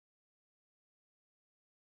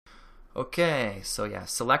Okay, so yeah,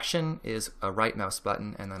 selection is a right mouse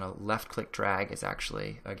button, and then a left click drag is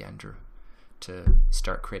actually, again, to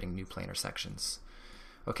start creating new planar sections.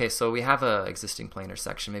 Okay, so we have a existing planar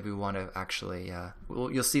section. Maybe we want to actually,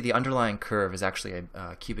 you'll see the underlying curve is actually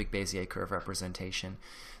a cubic Bezier curve representation.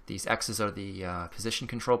 These x's are the position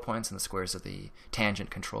control points, and the squares are the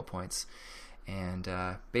tangent control points. And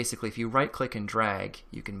basically, if you right click and drag,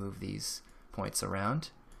 you can move these points around.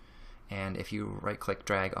 And if you right-click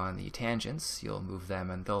drag on the tangents, you'll move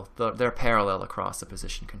them, and they're parallel across the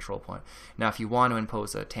position control point. Now, if you want to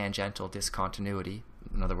impose a tangential discontinuity,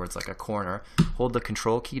 in other words, like a corner, hold the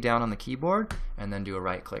Control key down on the keyboard, and then do a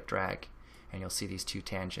right-click drag. And you'll see these two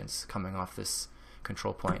tangents coming off this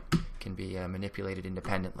control point can be manipulated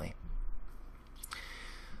independently.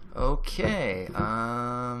 Okay,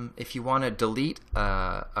 if you want to delete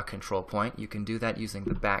a control point, you can do that using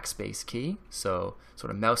the backspace key. So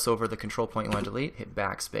sort of mouse over the control point you want to delete, hit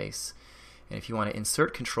backspace. And if you want to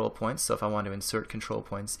insert control points, so if I want to insert control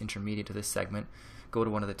points intermediate to this segment, go to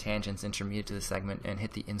one of the tangents intermediate to the segment and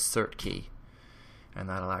hit the insert key. And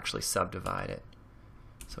that'll actually subdivide it.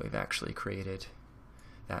 So we've actually created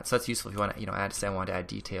that. So that's useful if you want to, say I want to add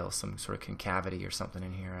details, some sort of concavity or something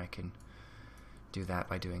in here, I can do that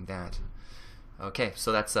by doing that. Okay,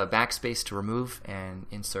 so that's backspace to remove and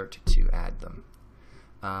insert to add them.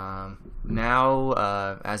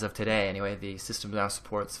 Now, as of today anyway, the system now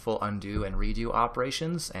supports full undo and redo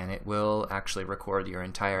operations, and it will actually record your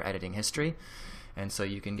entire editing history. And so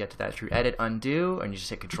you can get to that through edit undo, and you just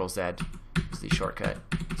hit Control Z is the shortcut.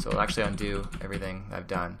 So it'll actually undo everything I've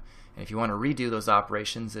done. And if you want to redo those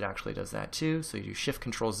operations, it actually does that too. So you do Shift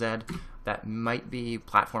Control Z. That might be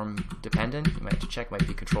platform dependent. You might have to check. It might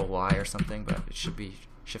be Control Y or something, but it should be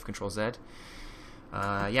Shift Control Z.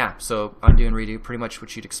 Yeah, so undo and redo, pretty much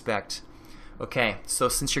what you'd expect. Okay, so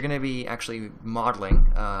since you're going to be actually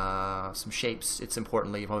modeling some shapes, it's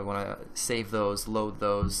important that you probably want to save those, load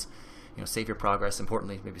those, save your progress.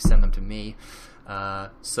 Importantly, maybe send them to me.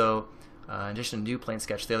 In addition to new plane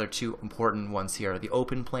sketch, the other two important ones here are the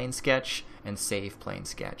open plane sketch and save plane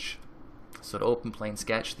sketch. So to open plane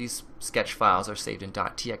sketch, these sketch files are saved in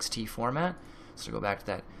 .txt format. So to go back to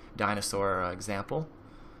that dinosaur example,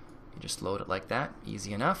 you just load it like that,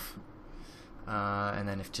 easy enough. And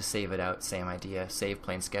then to save it out, same idea, save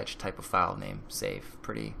plane sketch, type of file name, save.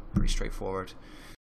 Pretty straightforward.